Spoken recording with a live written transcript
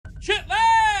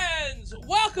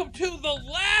welcome to the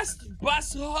last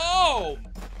bus home.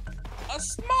 A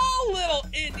small little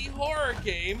indie horror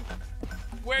game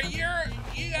where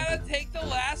you gotta take the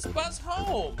last bus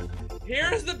home.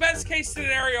 Here's the best case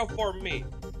scenario for me.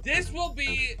 This will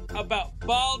be about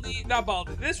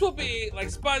this will be like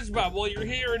SpongeBob. Well, you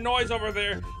hear a noise over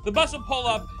there, the bus will pull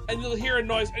up, and you'll hear a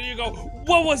noise, and you go,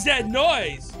 what was that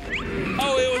noise?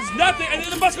 Oh, it was nothing, and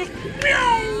then the bus goes,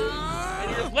 meow!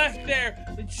 And you're left there,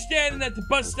 standing at the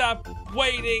bus stop,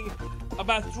 waiting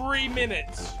about 3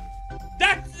 minutes.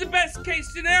 That's the best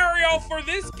case scenario for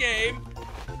this game.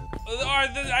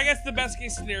 I guess the best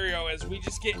case scenario is we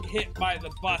just get hit by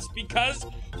the bus because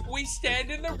we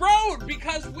stand in the road,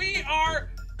 because we are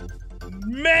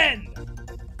men.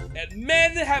 And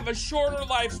men have a shorter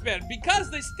lifespan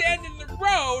because they stand in the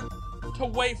road to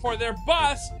wait for their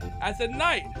bus at the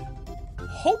night.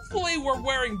 Hopefully we're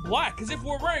wearing black, because if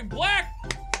we're wearing black...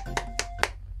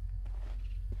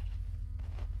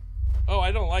 Oh,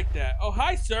 I don't like that. Oh,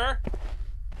 hi, sir.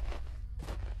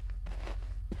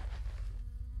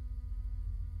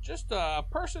 Just a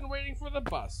person waiting for the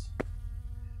bus.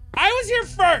 I was here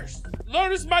first!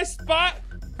 Notice my spot?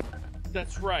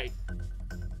 That's right.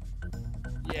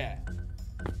 Yeah.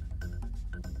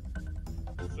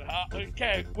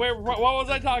 Okay, wait, what was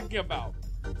I talking about?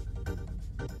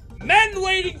 Men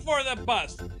waiting for the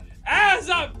bus. As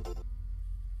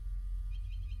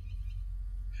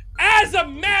a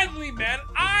manly man,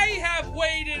 I have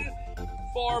waited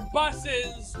for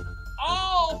buses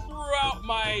all throughout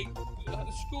my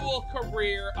school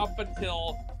career up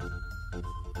until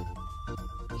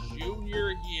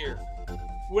junior year,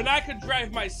 when I could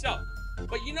drive myself.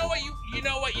 But you know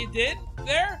what you did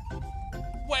there?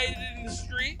 Waited in the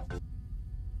street.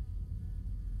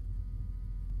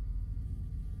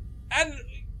 And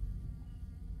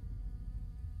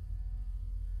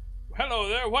hello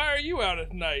there, why are you out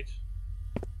at night?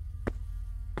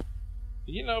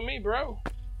 You know me, bro.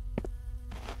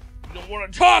 You don't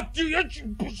want to talk, do you?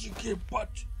 You pussy kid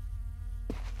butt.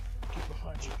 Get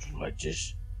behind you, you like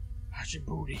this. How's your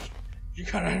booty? You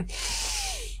gotta...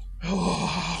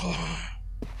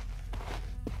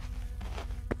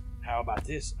 How about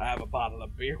this? I have a bottle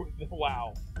of beer with me.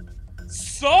 Wow.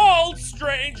 Sold,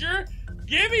 stranger!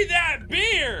 Give me that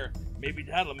beer! Maybe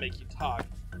that'll make you talk.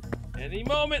 Any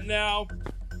moment now.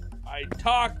 I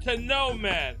talk to no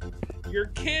man. Your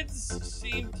kids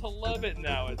seem to love it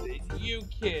nowadays. You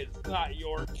kids, not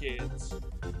your kids.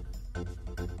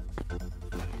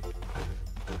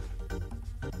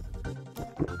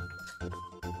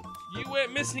 You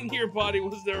went missing here, body.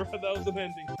 That was an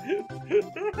ending.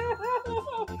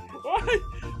 What?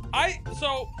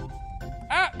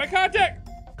 My contact.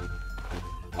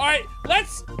 All right,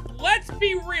 let's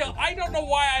be real. I don't know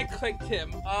why I clicked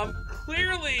him.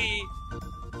 Clearly,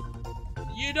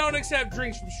 you don't accept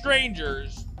drinks from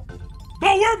strangers.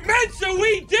 But we're men, so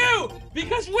we do!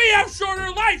 Because we have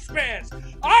shorter lifespans!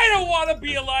 I don't want to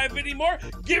be alive anymore!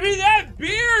 Give me that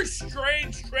beer,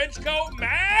 strange trench coat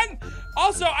man!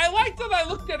 Also, I like that I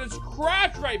looked at his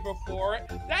crotch right before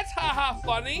it. That's haha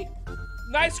funny.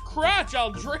 Nice crotch,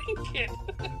 I'll drink it.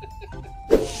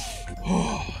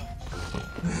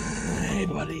 Hey,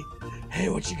 buddy. Hey,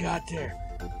 what you got there?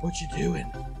 What you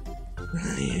doing?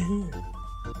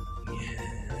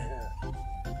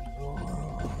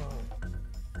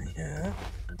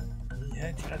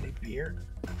 Yeah, do you got any beer?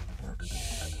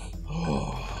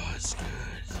 Oh, it's good.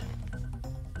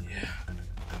 Yeah.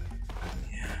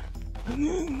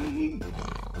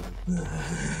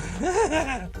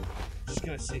 Just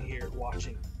gonna sit here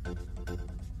watching.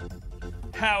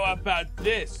 How about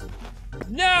this?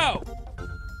 No!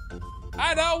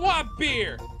 I don't want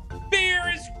beer!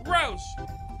 Beer is gross!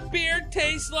 Beer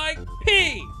tastes like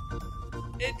pee!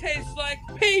 It tastes like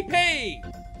pee-pee!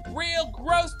 Real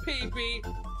gross pee-pee!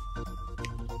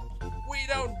 We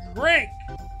don't drink!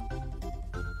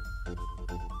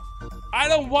 I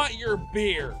don't want your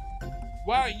beer!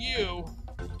 Why don't you...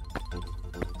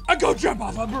 I go jump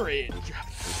off a bridge!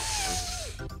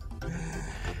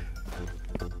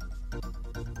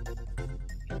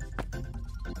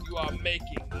 You are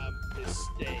making a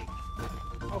mistake.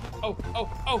 Oh!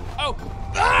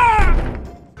 Ah!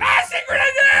 Ah,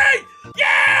 synchronicity!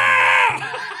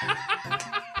 Yeah!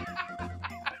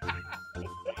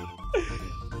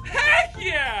 Heck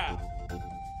yeah!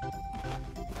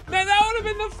 Man, that would have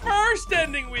been the first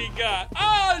ending we got.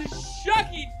 Oh,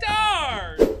 shucky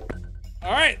darn!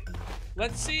 Alright,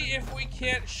 let's see if we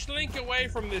can't slink away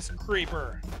from this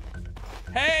creeper.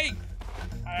 Hey!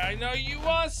 I know you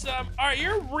want some. Alright,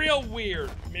 you're real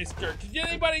weird, mister. Did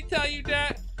anybody tell you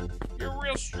that? You're a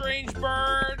real strange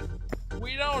bird.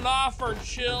 We don't offer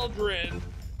children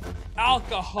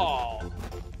alcohol.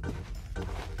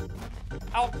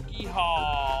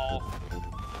 Alcohol.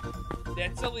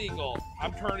 That's illegal.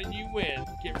 I'm turning you in.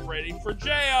 Get ready for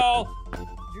jail.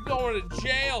 You're going to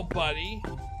jail, buddy.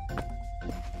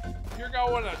 You're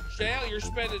going to jail. You're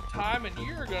spending time and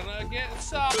you're gonna get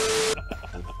sod.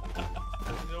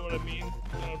 You know what I mean? You know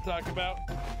what I'm talking about?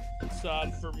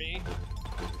 Sod for me.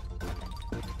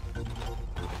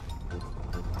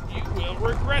 You will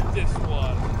regret this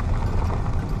one.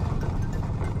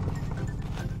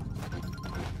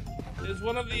 Is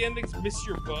one of the endings miss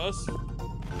your bus?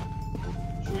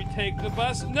 Should we take the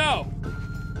bus? No!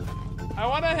 I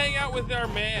want to hang out with our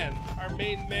main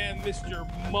man, Mr.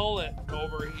 Mullet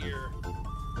over here.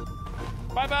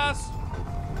 Bye, bus!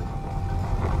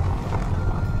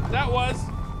 That was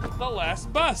the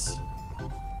last bus.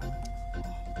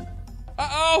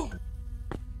 Uh-oh!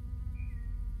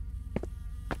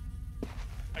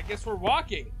 I guess we're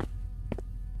walking.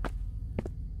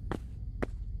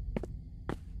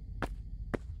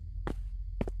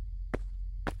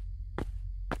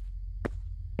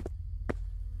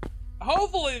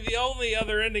 Hopefully the only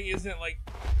other ending isn't like,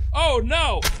 oh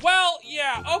no, well,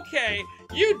 yeah, okay,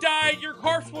 you died, your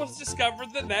corpse was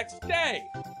discovered the next day.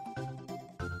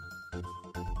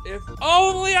 If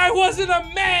only I wasn't a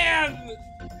man,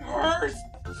 cursed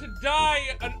to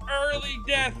die an early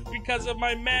death because of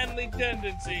my manly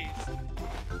tendencies.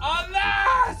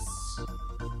 Alas!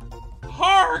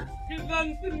 Hearken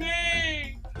unto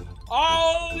me,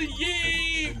 all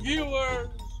ye viewers.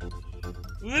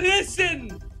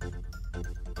 Listen.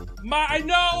 I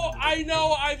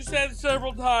know I've said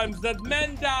several times that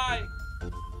men die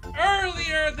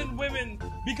earlier than women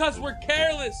because we're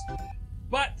careless,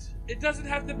 but it doesn't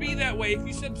have to be that way. If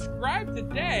you subscribe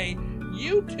today,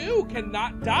 you too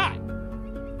cannot die.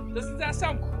 Doesn't that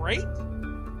sound great?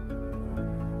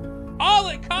 All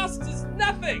it costs is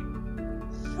nothing.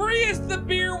 Free as the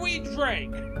beer we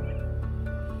drank.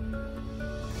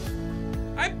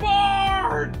 I'm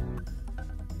bored!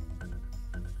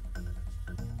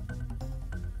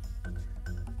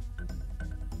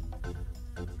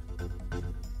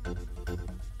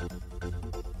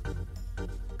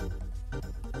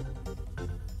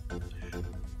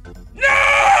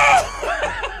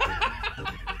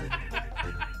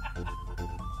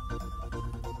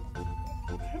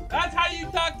 That's how you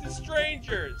talk to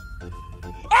strangers.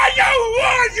 I don't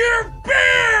want your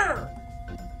beer!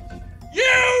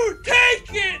 You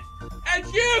take it and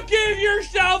you give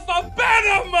yourself a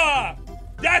enema!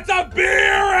 That's a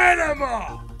beer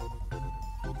enema!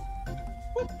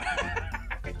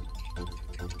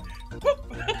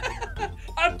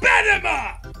 A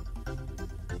benema!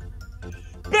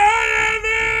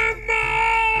 Benema!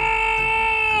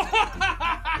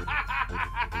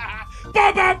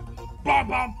 Bum bum! Bum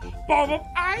bum! Bum bum!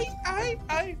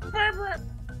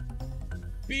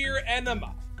 Beer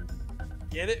enema.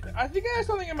 Get it? I think I have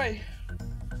something in my...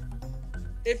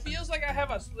 It feels like I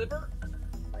have a sliver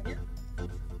right here.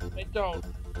 I don't.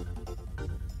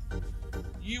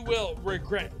 You will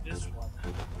regret this one.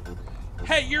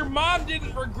 Hey, your mom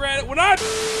didn't regret it when I'm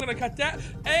gonna cut that.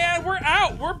 And we're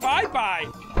out. We're bye-bye.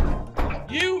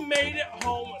 You made it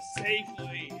home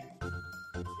safely.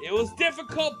 It was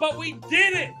difficult, but we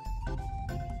did it.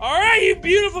 All right, you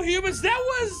beautiful humans. That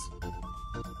was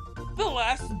the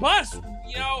last bus.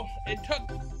 You know, it took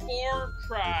 4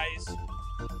 tries,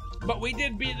 but we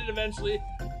did beat it eventually,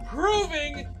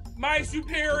 proving my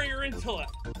superior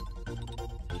intellect.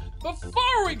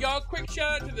 Before we go, quick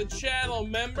shout out to the channel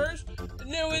members. The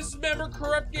newest member,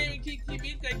 Corrupt Gaming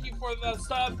TTV, thank you for the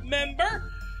sub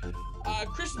member.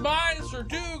 Chris Mines,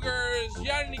 Dugers,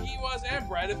 Yanni Nagiwas, and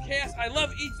Bride of Chaos. I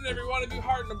love each and every one of you.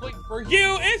 Heart and a blink for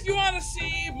you. If you want to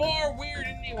see more weird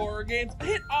indie horror games,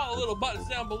 hit all the little buttons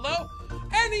down below.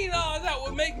 Any knowledge that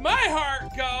would make my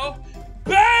heart go,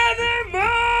 Bannerman!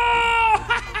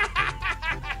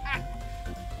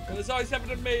 Well, this always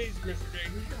happened to amaze, Mr. J.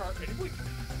 Who's your heart rating, please?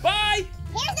 Bye!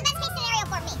 Here's the best case scenario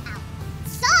for me, pal.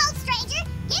 Sold, stranger!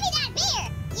 Give me that beer!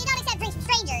 You don't accept drinks from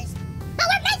strangers. But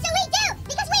we're friends, so we do!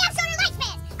 Because we have shorter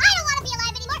lifespans! I don't want to be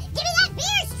alive anymore! Give me that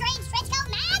beer, strange trench coat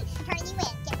man! I'm turning you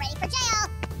in. Get ready for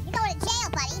jail! You're going to jail,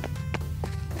 buddy.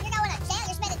 You're going to jail,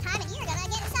 you're spending time, and you're gonna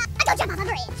get inside. Go jump off a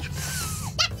bridge!